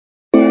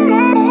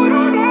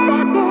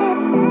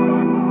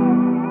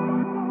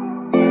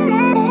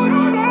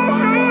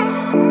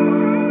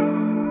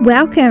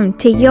Welcome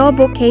to Your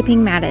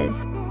Bookkeeping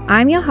Matters.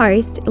 I'm your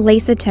host,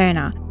 Lisa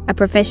Turner, a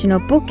professional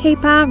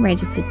bookkeeper,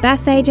 registered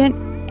BAS agent,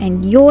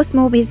 and your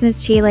small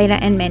business cheerleader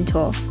and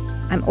mentor.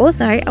 I'm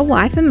also a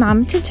wife and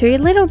mum to 2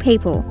 little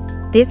people.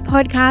 This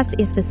podcast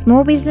is for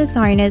small business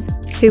owners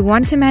who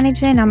want to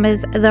manage their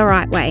numbers the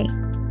right way.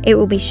 It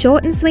will be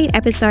short and sweet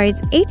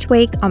episodes each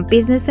week on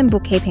business and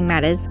bookkeeping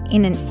matters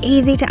in an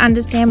easy to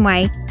understand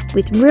way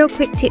with real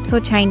quick tips or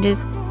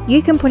changes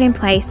you can put in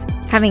place,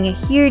 having a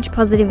huge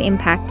positive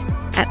impact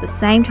at the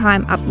same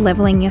time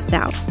up-leveling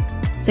yourself,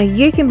 so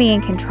you can be in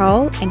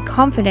control and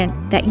confident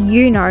that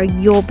you know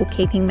your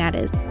bookkeeping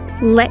matters.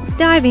 Let's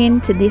dive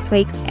into this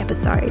week's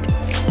episode.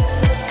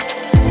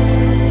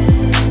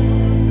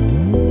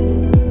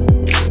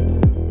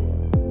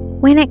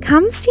 When it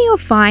comes to your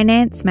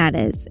finance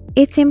matters,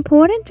 it's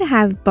important to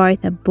have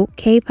both a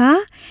bookkeeper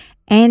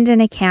and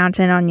an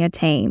accountant on your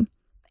team.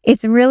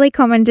 It's really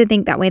common to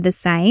think that we're the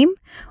same,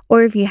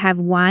 or if you have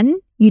one,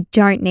 you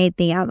don't need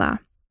the other.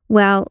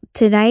 Well,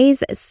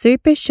 today's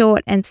super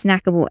short and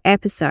snackable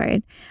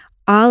episode,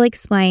 I'll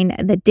explain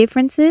the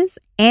differences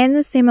and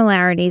the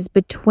similarities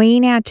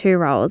between our 2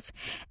 roles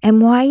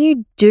and why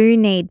you do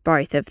need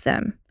both of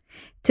them.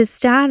 To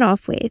start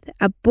off with,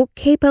 a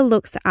bookkeeper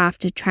looks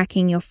after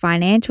tracking your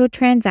financial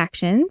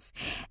transactions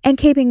and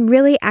keeping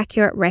really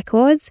accurate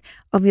records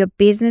of your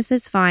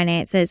business's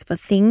finances for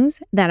things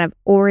that have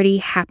already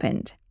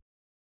happened.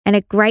 And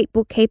a great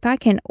bookkeeper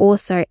can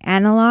also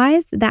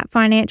analyze that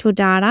financial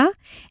data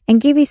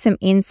and give you some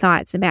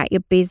insights about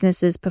your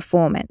business's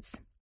performance.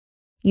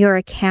 Your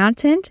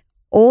accountant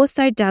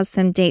also does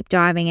some deep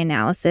diving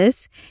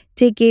analysis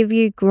to give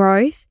you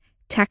growth,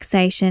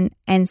 taxation,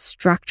 and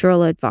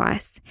structural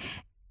advice.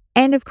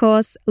 And of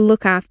course,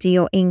 look after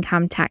your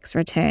income tax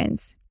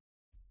returns.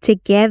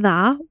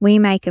 Together, we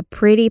make a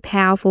pretty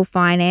powerful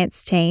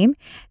finance team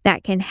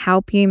that can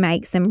help you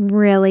make some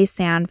really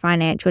sound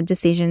financial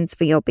decisions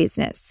for your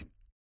business.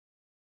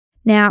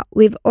 Now,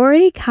 we've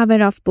already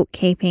covered off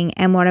bookkeeping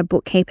and what a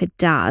bookkeeper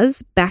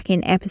does back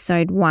in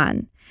episode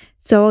 1,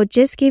 so I'll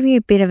just give you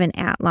a bit of an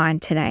outline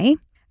today.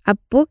 A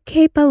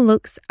bookkeeper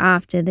looks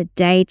after the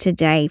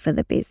day-to-day for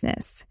the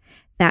business.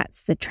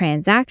 That's the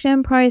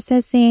transaction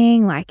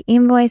processing, like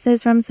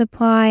invoices from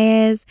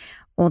suppliers,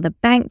 or the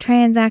bank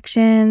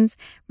transactions,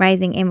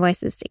 raising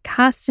invoices to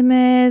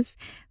customers,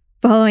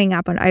 following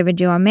up on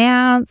overdue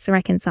amounts,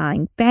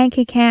 reconciling bank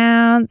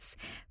accounts,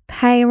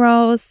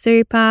 payroll,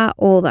 super,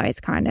 all those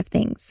kind of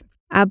things.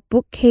 A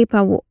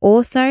bookkeeper will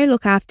also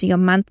look after your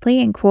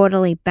monthly and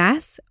quarterly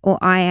BAS or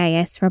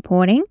IAS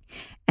reporting,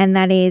 and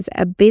that is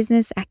a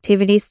business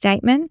activity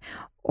statement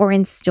or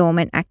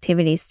installment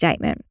activity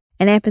statement.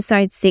 And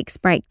episode 6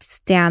 breaks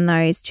down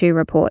those 2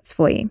 reports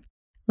for you.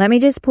 Let me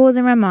just pause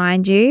and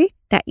remind you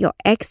that your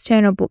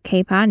external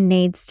bookkeeper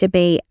needs to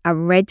be a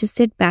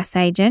registered BAS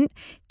agent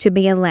to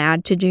be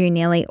allowed to do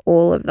nearly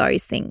all of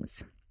those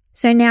things.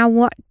 So now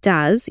what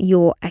does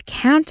your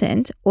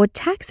accountant or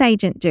tax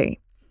agent do?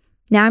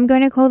 Now I'm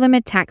going to call them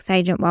a tax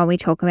agent while we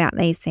talk about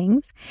these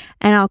things,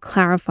 and I'll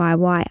clarify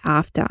why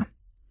after.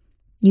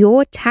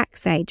 Your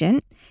tax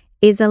agent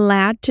is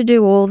allowed to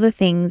do all the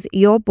things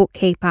your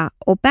bookkeeper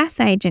or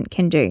BAS agent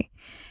can do,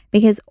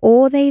 because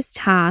all these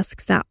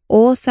tasks are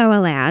also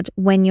allowed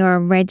when you're a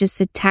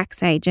registered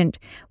tax agent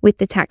with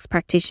the Tax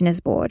Practitioners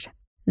Board.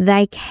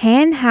 They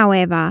can,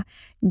 however,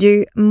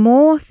 do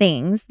more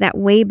things that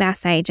we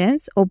BAS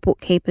agents or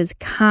bookkeepers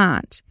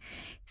can't.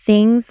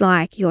 Things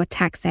like your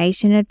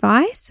taxation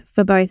advice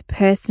for both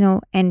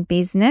personal and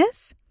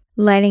business,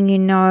 letting you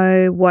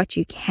know what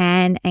you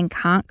can and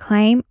can't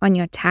claim on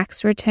your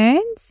tax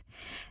returns.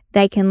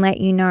 They can let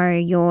you know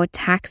your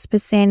tax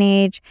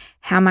percentage,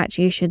 how much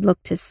you should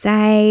look to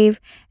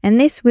save, and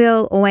this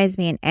will always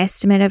be an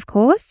estimate, of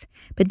course,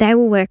 but they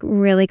will work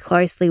really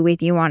closely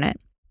with you on it.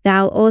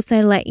 They'll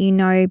also let you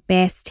know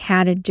best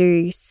how to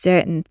do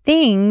certain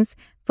things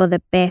for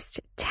the best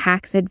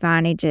tax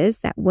advantages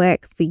that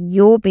work for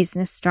your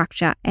business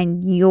structure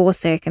and your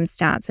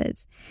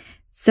circumstances.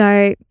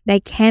 So they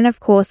can, of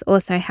course,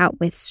 also help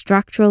with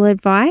structural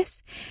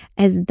advice,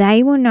 as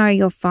they will know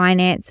your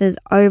finances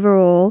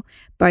overall,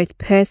 both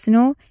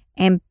personal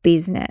and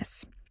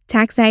business.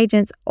 Tax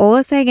agents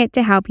also get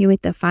to help you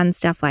with the fun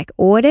stuff like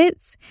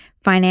audits,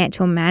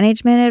 financial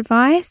management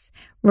advice,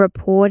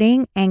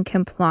 reporting, and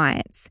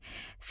compliance.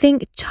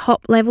 Think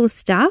top-level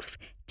stuff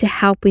to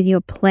help with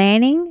your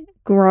planning,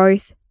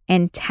 growth,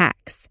 and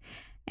tax.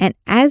 And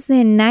as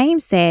their name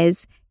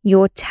says,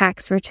 your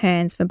tax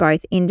returns for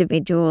both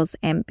individuals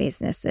and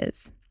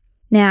businesses.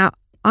 Now,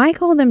 I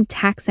call them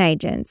tax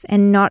agents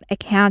and not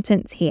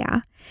accountants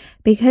here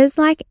because,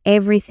 like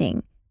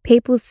everything,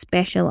 people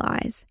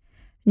specialize.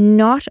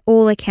 Not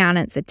all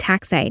accountants are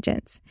tax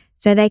agents,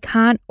 so they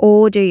can't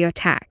all do your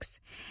tax.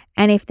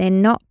 And if they're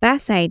not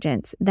BAS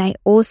agents, they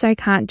also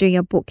can't do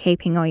your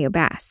bookkeeping or your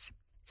BAS.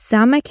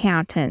 Some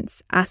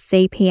accountants are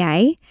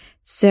CPA,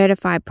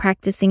 Certified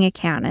Practicing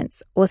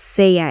Accountants, or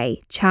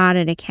CA,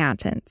 Chartered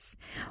Accountants,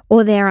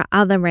 or there are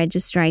other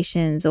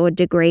registrations or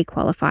degree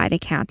qualified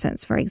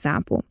accountants, for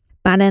example.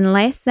 But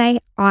unless they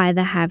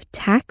either have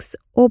tax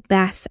or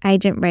BAS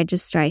agent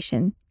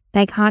registration,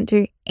 they can't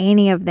do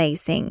any of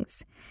these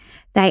things.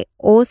 They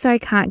also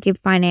can't give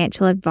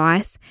financial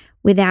advice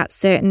without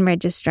certain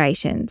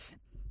registrations.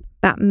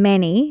 But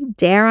many,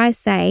 dare I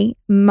say,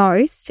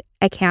 most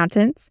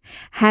accountants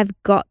have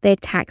got their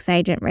tax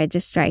agent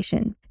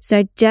registration.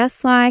 So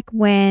just like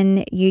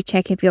when you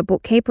check if your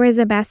bookkeeper is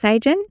a BAS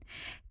agent,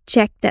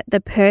 check that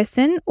the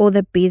person or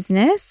the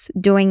business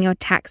doing your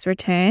tax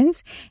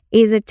returns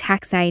is a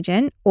tax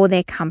agent or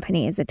their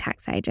company is a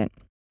tax agent,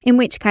 in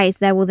which case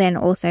they will then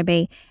also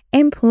be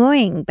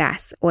employing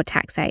BAS or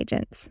tax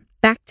agents.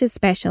 Back to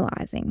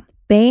specialising.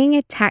 Being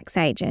a tax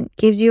agent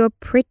gives you a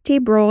pretty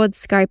broad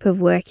scope of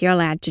work you're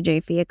allowed to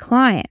do for your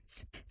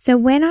clients. So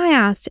when I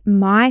asked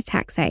my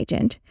tax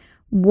agent,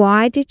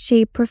 why did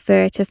she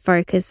prefer to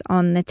focus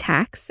on the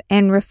tax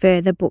and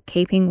refer the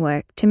bookkeeping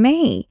work to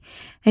me?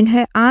 And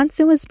her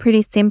answer was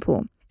pretty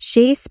simple.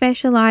 She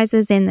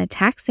specialises in the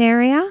tax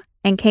area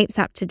and keeps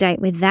up to date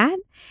with that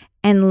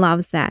and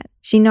loves that.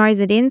 She knows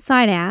it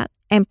inside out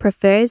and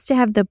prefers to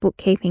have the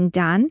bookkeeping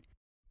done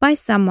by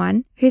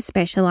someone who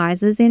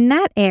specialises in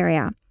that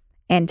area.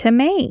 And to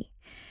me,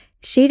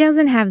 she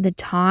doesn't have the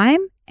time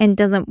and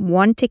doesn't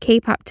want to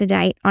keep up to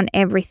date on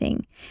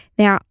everything.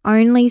 There are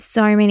only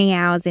so many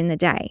hours in the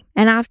day.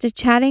 And after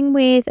chatting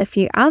with a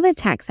few other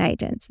tax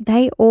agents,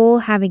 they all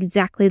have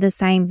exactly the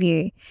same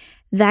view.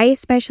 They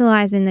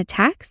specialise in the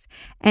tax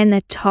and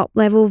the top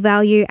level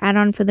value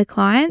add-on for the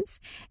clients,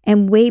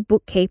 and we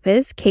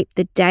bookkeepers keep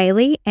the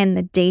daily and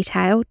the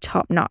detail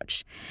top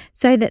notch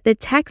so that the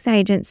tax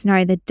agents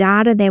know the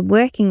data they're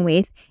working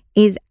with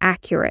is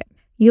accurate.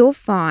 You'll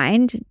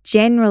find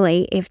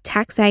generally if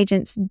tax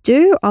agents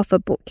do offer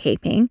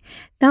bookkeeping,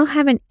 they'll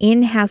have an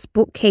in-house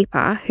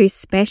bookkeeper who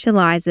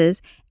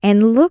specialises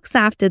and looks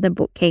after the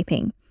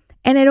bookkeeping.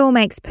 And it all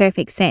makes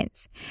perfect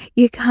sense.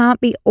 You can't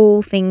be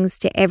all things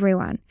to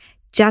everyone,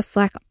 just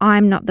like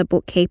I'm not the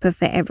bookkeeper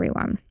for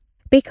everyone.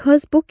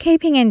 Because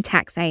bookkeeping and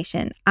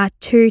taxation are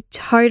two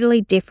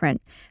totally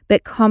different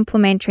but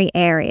complementary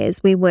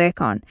areas we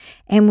work on,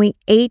 and we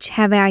each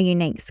have our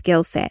unique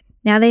skill set.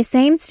 Now, there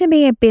seems to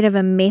be a bit of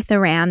a myth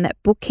around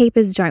that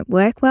bookkeepers don't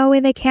work well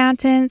with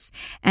accountants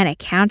and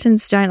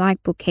accountants don't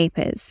like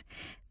bookkeepers.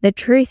 The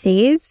truth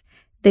is,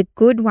 the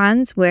good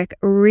ones work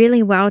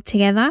really well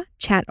together,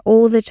 chat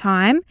all the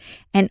time,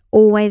 and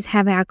always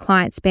have our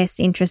client's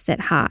best interests at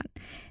heart.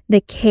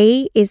 The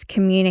key is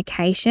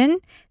communication,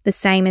 the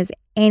same as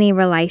any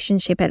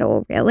relationship at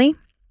all, really.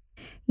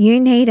 You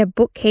need a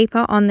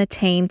bookkeeper on the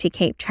team to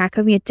keep track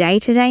of your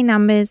day-to-day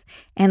numbers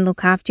and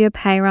look after your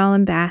payroll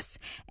and BAS.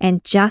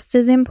 And just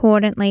as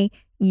importantly,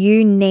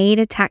 you need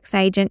a tax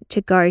agent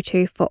to go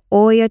to for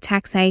all your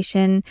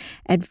taxation,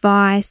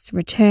 advice,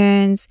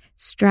 returns,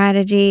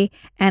 strategy,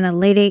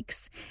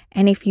 analytics.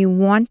 And if you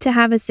want to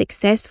have a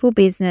successful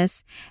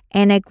business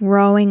and a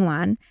growing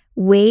one,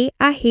 we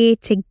are here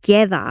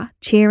together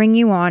cheering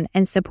you on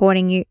and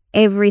supporting you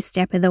every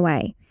step of the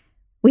way.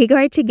 We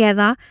go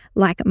together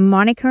like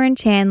Monica and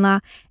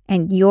Chandler,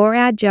 and you're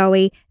our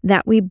Joey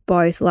that we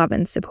both love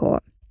and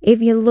support.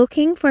 If you're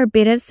looking for a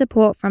bit of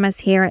support from us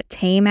here at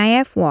Team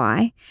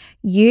AFY,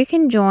 you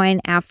can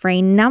join our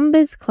free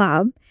Numbers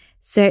Club.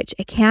 Search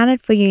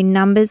Accounted For You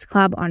Numbers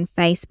Club on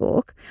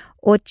Facebook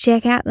or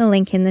check out the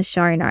link in the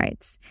show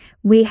notes.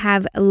 We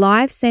have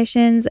live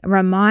sessions,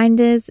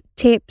 reminders,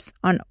 tips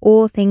on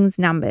all things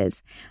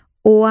numbers,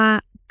 or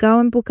go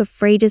and book a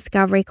free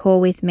discovery call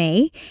with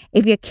me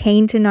if you're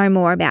keen to know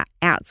more about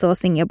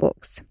outsourcing your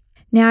books.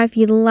 Now, if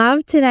you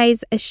loved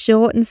today's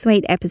short and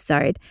sweet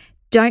episode,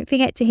 don't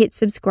forget to hit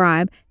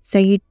subscribe so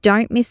you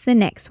don't miss the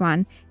next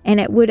one. And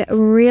it would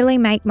really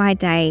make my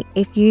day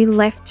if you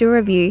left a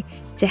review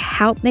to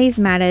help these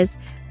matters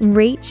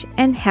reach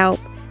and help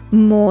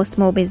more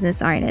small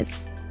business owners.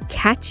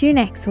 Catch you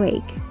next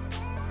week.